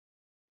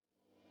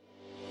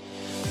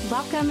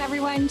Welcome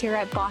everyone here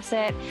at Boss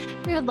It.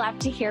 We would love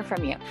to hear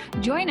from you.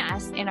 Join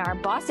us in our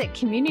Boss It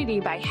community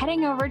by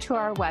heading over to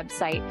our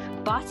website,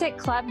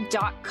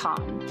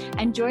 bossitclub.com,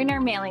 and join our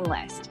mailing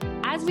list.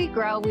 As we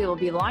grow, we will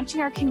be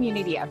launching our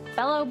community of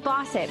fellow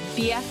Boss It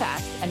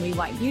BFFs, and we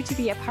want you to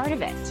be a part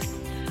of it.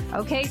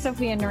 Okay,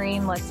 Sophia and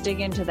Noreen, let's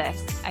dig into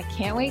this. I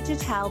can't wait to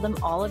tell them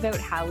all about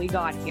how we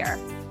got here.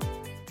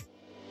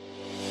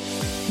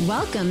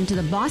 Welcome to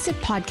the Boss It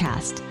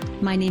podcast.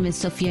 My name is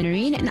Sophia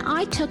Noreen, and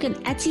I took an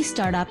Etsy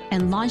startup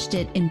and launched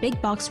it in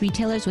big box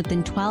retailers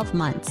within 12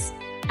 months.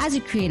 As a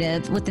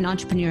creative with an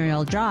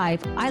entrepreneurial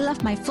drive, I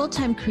left my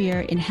full-time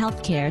career in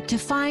healthcare to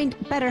find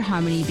better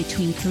harmony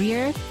between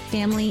career,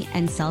 family,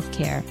 and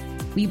self-care.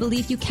 We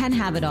believe you can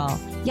have it all.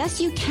 Yes,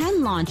 you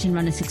can launch and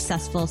run a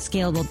successful,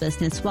 scalable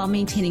business while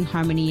maintaining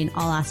harmony in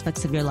all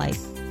aspects of your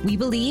life. We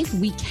believe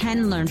we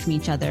can learn from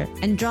each other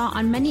and draw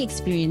on many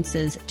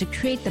experiences to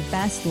create the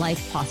best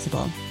life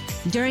possible.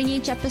 During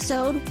each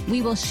episode,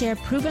 we will share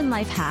proven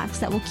life hacks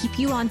that will keep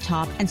you on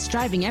top and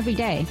striving every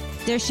day.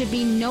 There should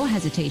be no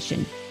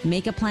hesitation.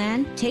 Make a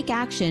plan, take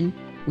action.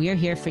 We are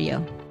here for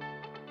you.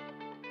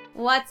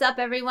 What's up,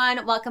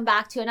 everyone? Welcome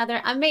back to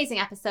another amazing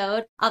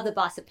episode of the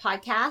Boss It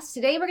podcast.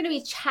 Today, we're going to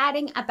be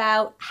chatting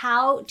about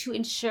how to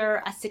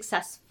ensure a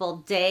successful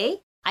day.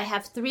 I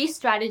have 3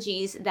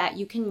 strategies that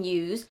you can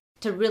use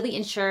to really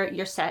ensure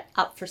you're set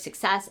up for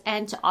success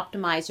and to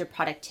optimize your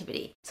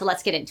productivity. So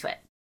let's get into it.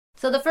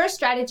 So the first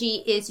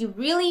strategy is you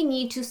really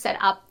need to set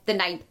up the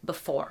night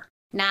before.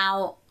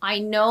 Now, I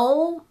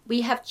know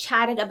we have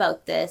chatted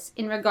about this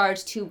in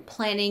regards to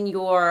planning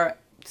your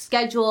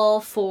schedule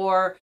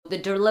for the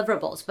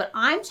deliverables, but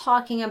I'm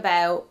talking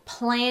about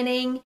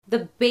planning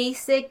the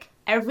basic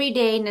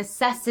everyday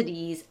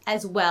necessities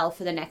as well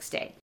for the next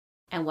day.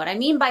 And what I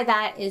mean by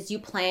that is you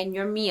plan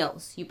your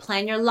meals, you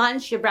plan your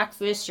lunch, your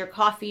breakfast, your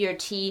coffee, your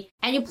tea,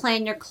 and you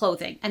plan your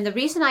clothing. And the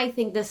reason I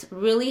think this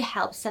really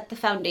helps set the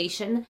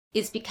foundation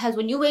is because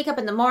when you wake up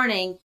in the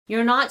morning,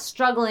 you're not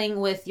struggling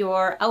with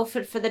your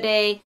outfit for the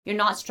day. You're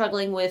not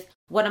struggling with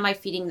what am I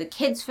feeding the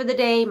kids for the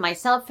day,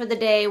 myself for the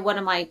day, what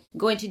am I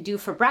going to do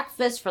for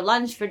breakfast, for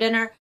lunch, for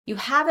dinner. You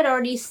have it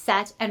already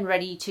set and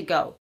ready to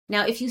go.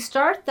 Now, if you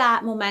start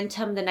that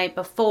momentum the night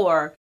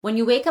before, when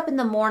you wake up in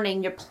the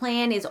morning, your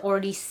plan is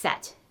already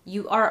set.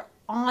 You are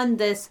on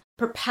this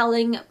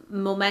propelling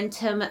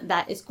momentum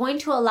that is going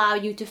to allow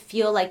you to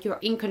feel like you're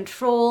in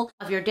control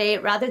of your day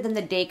rather than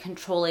the day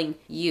controlling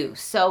you.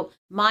 So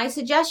my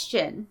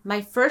suggestion,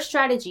 my first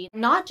strategy,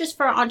 not just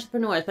for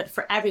entrepreneurs, but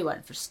for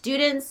everyone, for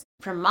students,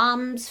 for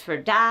moms, for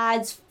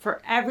dads,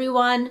 for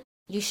everyone,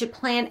 you should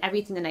plan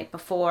everything the night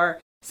before.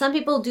 Some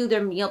people do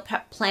their meal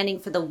prep planning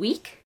for the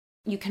week.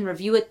 You can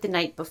review it the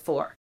night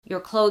before. Your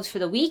clothes for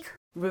the week,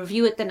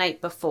 review it the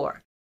night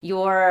before.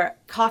 Your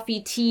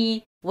coffee,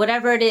 tea,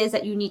 whatever it is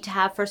that you need to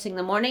have first thing in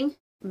the morning,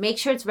 make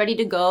sure it's ready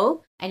to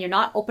go and you're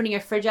not opening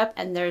your fridge up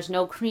and there's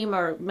no cream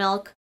or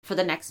milk for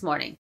the next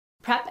morning.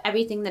 Prep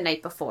everything the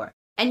night before.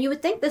 And you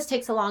would think this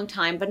takes a long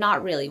time, but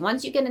not really.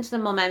 Once you get into the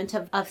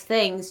momentum of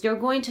things, you're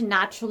going to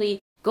naturally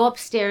go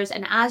upstairs,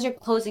 and as you're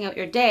closing out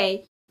your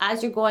day,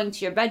 as you're going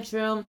to your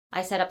bedroom,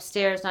 I said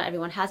upstairs, not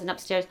everyone has an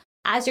upstairs,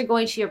 as you're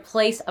going to your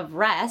place of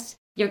rest,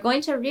 you're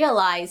going to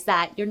realize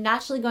that you're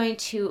naturally going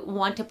to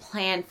want to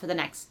plan for the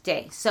next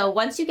day. So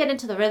once you get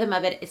into the rhythm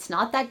of it, it's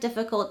not that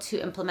difficult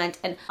to implement.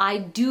 And I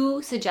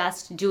do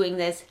suggest doing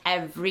this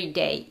every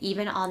day,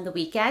 even on the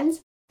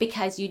weekends,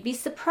 because you'd be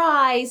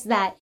surprised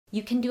that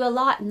you can do a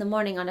lot in the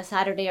morning on a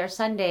Saturday or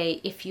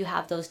Sunday if you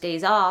have those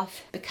days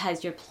off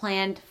because you're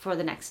planned for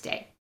the next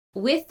day.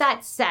 With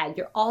that said,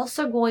 you're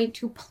also going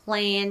to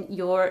plan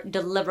your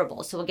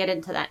deliverables. So we'll get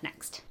into that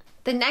next.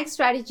 The next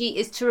strategy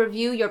is to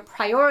review your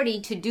priority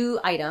to-do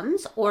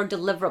items or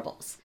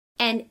deliverables.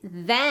 And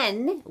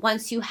then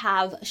once you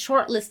have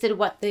shortlisted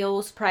what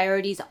those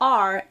priorities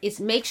are, is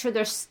make sure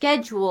they're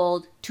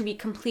scheduled to be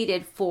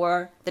completed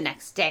for the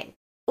next day.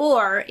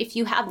 Or if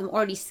you have them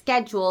already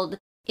scheduled,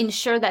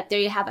 ensure that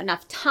they have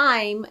enough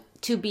time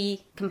to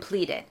be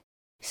completed.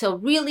 So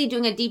really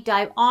doing a deep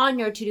dive on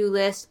your to-do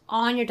list,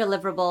 on your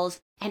deliverables,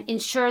 and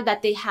ensure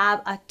that they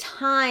have a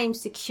time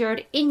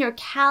secured in your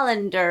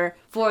calendar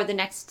for the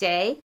next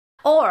day,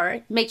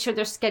 or make sure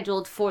they're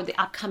scheduled for the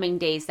upcoming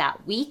days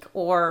that week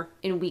or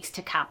in weeks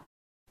to come.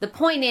 The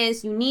point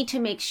is you need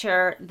to make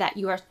sure that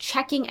you are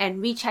checking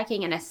and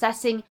rechecking and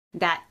assessing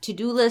that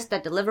to-do list,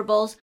 that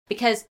deliverables,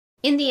 because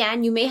in the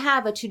end, you may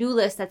have a to-do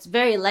list that's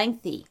very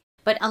lengthy,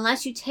 but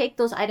unless you take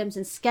those items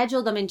and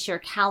schedule them into your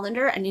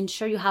calendar and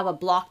ensure you have a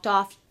blocked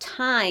off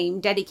time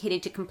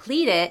dedicated to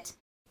complete it,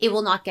 it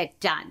will not get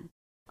done.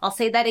 I'll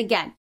say that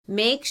again.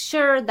 Make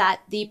sure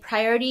that the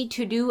priority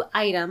to-do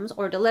items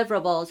or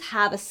deliverables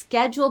have a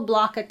scheduled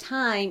block of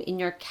time in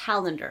your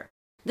calendar.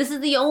 This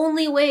is the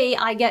only way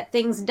I get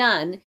things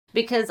done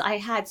because I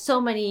had so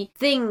many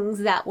things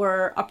that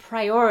were a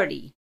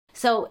priority.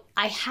 So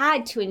I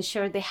had to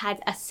ensure they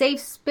had a safe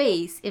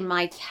space in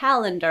my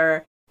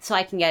calendar so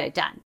I can get it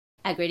done.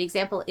 A great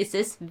example is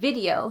this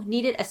video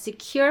needed a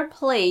secure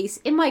place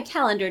in my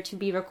calendar to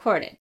be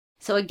recorded.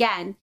 So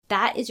again,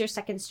 That is your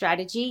second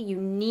strategy.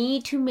 You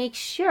need to make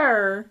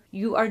sure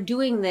you are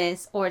doing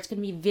this, or it's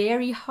going to be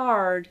very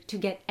hard to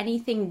get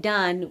anything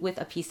done with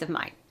a peace of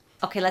mind.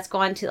 Okay, let's go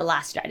on to the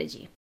last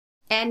strategy.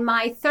 And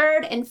my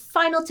third and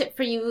final tip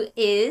for you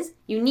is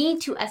you need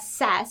to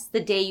assess the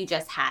day you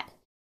just had.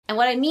 And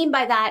what I mean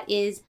by that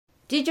is,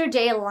 did your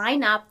day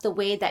line up the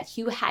way that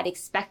you had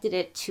expected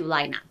it to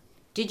line up?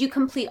 Did you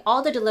complete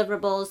all the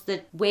deliverables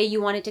the way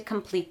you wanted to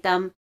complete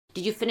them?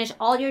 Did you finish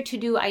all your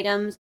to-do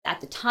items at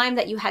the time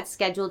that you had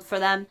scheduled for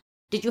them?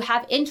 Did you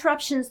have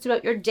interruptions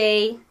throughout your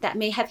day that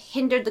may have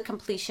hindered the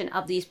completion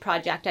of these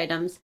project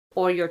items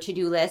or your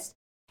to-do list?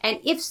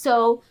 And if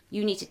so,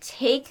 you need to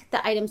take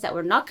the items that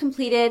were not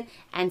completed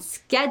and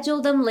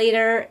schedule them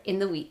later in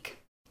the week.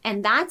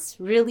 And that's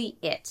really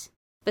it.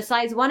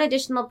 Besides, one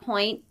additional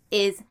point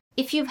is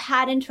if you've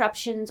had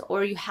interruptions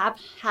or you have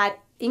had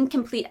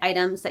incomplete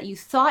items that you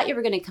thought you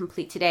were going to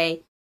complete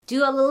today,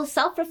 do a little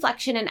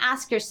self-reflection and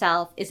ask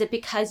yourself, is it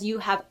because you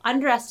have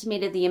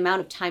underestimated the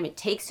amount of time it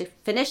takes to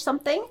finish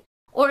something?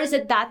 Or is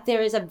it that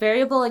there is a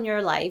variable in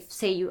your life,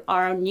 say you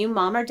are a new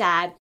mom or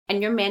dad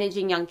and you're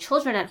managing young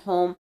children at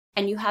home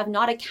and you have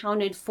not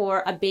accounted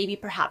for a baby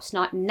perhaps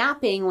not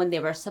napping when they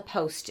were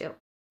supposed to?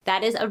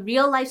 That is a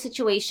real life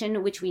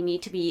situation which we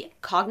need to be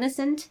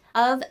cognizant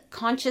of,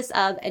 conscious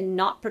of, and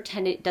not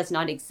pretend it does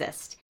not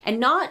exist. And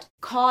not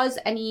cause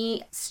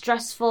any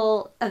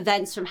stressful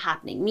events from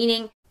happening,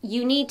 meaning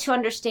you need to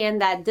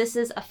understand that this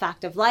is a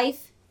fact of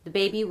life. The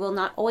baby will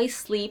not always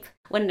sleep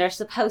when they're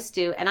supposed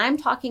to. And I'm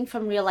talking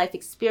from real life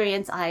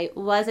experience. I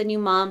was a new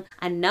mom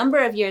a number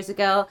of years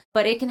ago,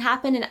 but it can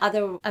happen in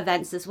other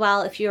events as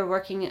well. If you're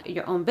working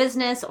your own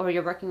business or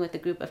you're working with a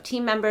group of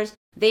team members,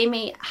 they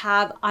may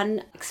have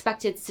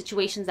unexpected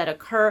situations that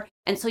occur.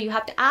 And so you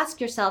have to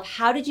ask yourself,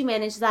 how did you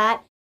manage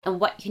that?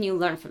 And what can you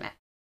learn from it?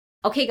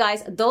 Okay,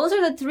 guys, those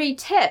are the 3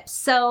 tips.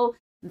 So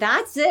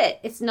that's it.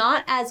 It's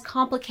not as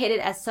complicated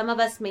as some of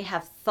us may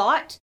have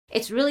thought.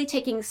 It's really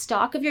taking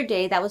stock of your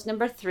day. That was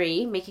number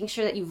 3, making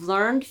sure that you've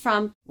learned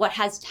from what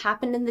has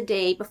happened in the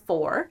day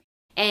before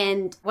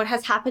and what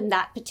has happened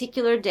that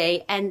particular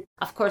day. And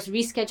of course,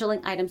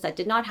 rescheduling items that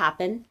did not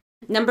happen.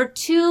 Number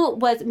 2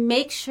 was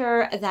make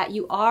sure that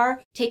you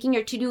are taking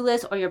your to-do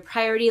list or your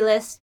priority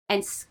list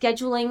and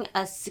scheduling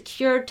a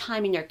secured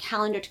time in your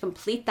calendar to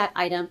complete that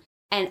item.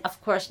 And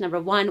of course, number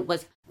 1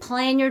 was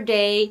plan your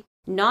day,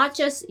 not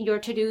just your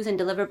to-dos and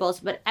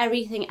deliverables, but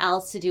everything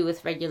else to do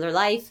with regular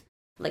life,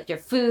 like your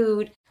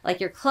food, like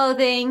your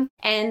clothing,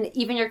 and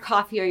even your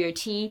coffee or your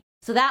tea.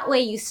 So that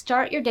way you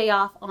start your day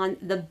off on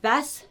the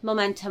best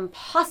momentum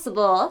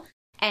possible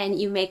and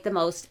you make the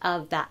most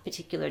of that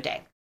particular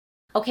day.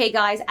 Okay,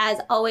 guys, as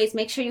always,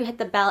 make sure you hit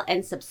the bell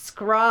and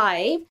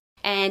subscribe.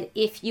 And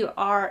if you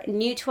are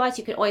new to us,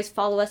 you can always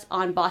follow us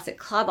on Boss It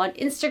Club on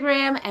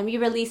Instagram, and we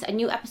release a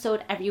new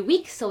episode every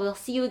week. So we'll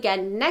see you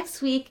again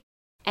next week.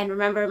 And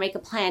remember, make a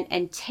plan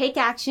and take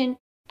action.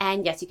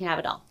 And yes, you can have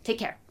it all. Take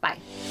care. Bye.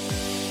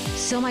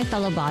 So my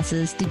fellow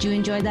bosses, did you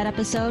enjoy that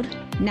episode?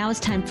 Now it's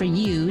time for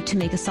you to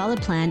make a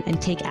solid plan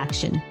and take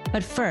action.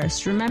 But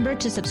first, remember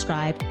to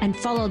subscribe and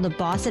follow the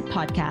Boss It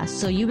podcast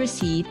so you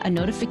receive a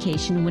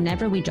notification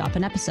whenever we drop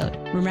an episode.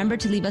 Remember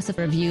to leave us a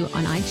review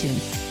on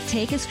iTunes.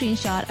 Take a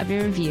screenshot of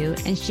your review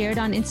and share it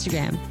on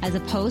Instagram as a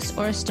post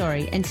or a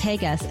story and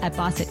tag us at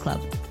Boss It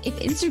Club. If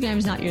Instagram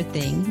is not your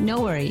thing,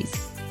 no worries.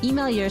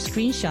 Email your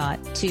screenshot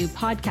to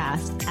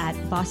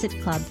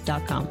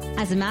podcast@bossitclub.com.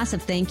 As a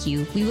massive thank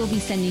you, we will be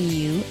sending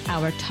you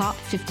our top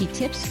 50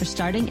 tips for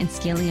starting and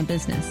scaling a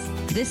business.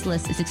 This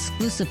list is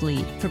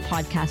exclusively for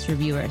podcast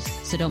reviewers,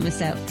 so don't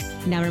miss out.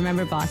 Now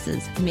remember,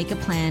 bosses, make a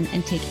plan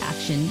and take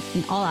action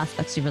in all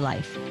aspects of your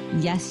life.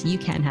 Yes, you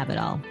can have it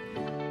all.